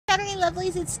Saturday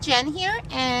Lovelies, it's Jen here,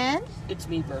 and it's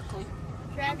me, Berkeley.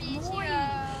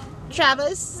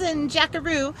 Travis and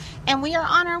Jackaroo, and we are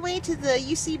on our way to the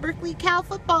UC Berkeley Cal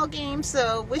football game,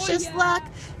 so wish us luck.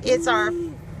 It's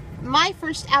my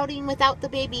first outing without the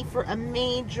baby for a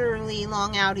majorly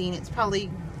long outing. It's probably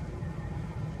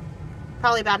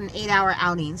about an 8-hour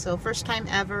outing, so first time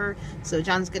ever. So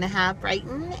John's gonna have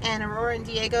Brighton and Aurora and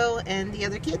Diego and the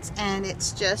other kids, and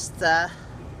it's just the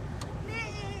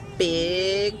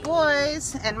big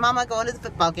boys and Mama going to the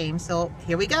football game. So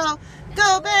here we go.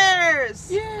 Go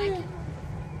Bears! Yay!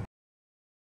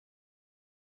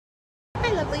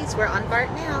 Hi lovelies, we're on BART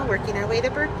now, working our way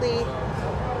to Berkeley.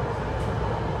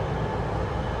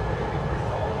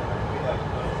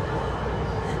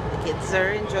 The kids are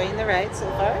enjoying the ride so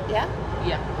far, yeah?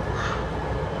 Yeah.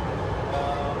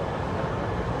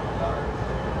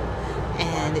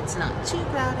 And it's not too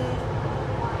crowded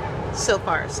so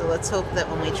far, so let's hope that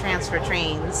when we transfer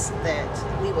trains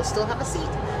that we will still have a seat.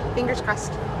 Fingers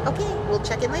crossed. Okay, we'll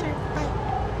check in later. Bye.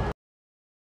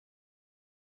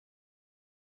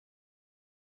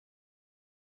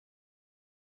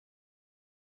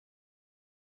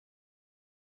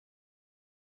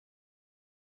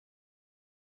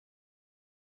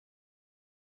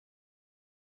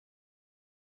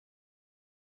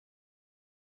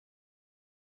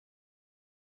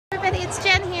 Everybody, it's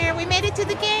Jen here. We made it to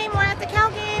the game. We're at the Cal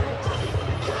game.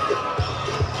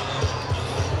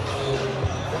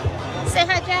 Say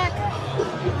hi, Jack.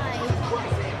 Hi.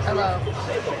 Hello.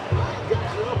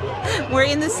 We're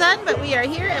in the sun, but we are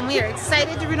here and we are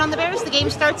excited to root on the Bears. The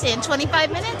game starts in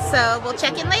 25 minutes, so we'll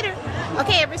check in later.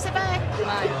 Okay, everybody say bye.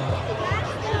 Bye. Bye.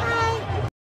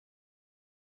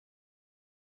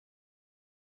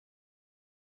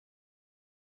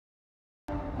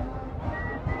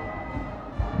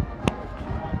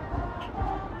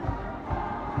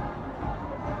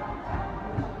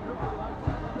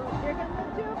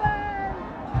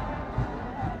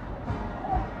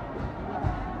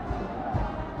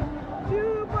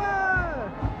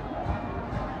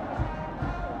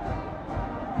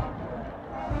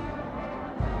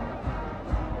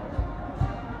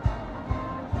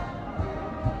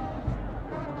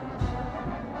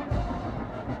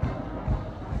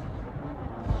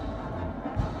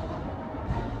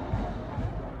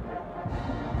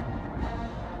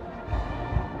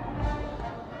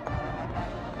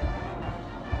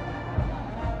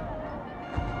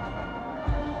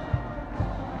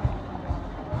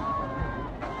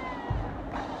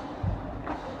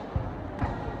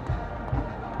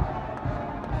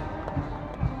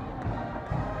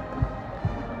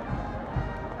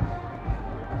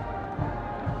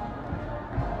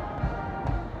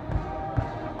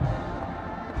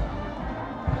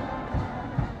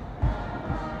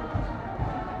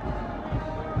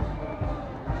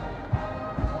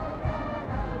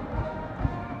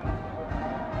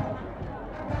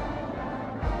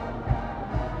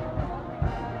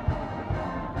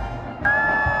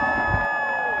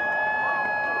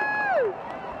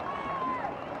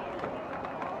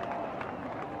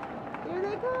 Here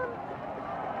they come.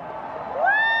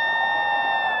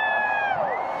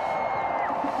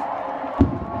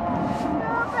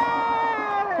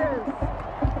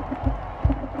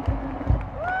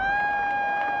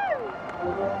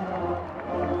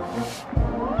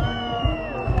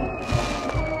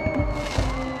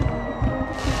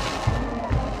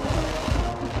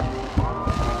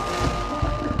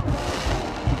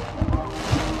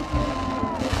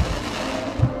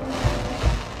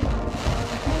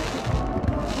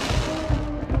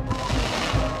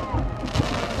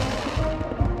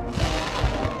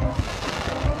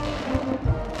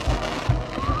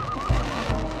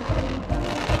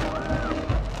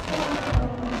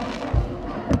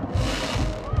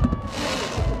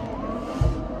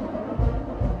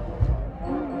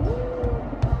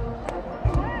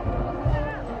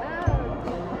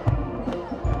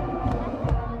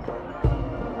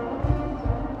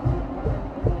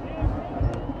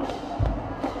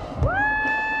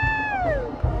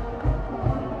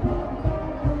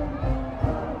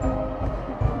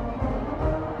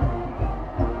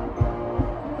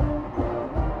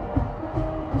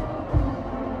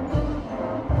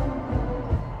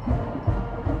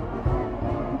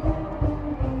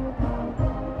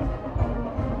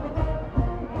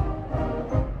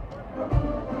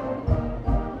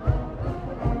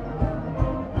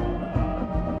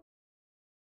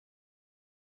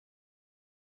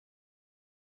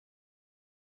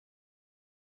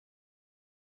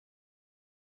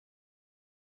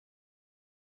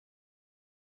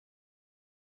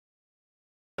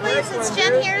 It's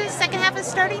Jen here. Second half is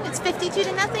starting. It's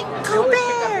 52-0. Go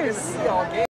Bears!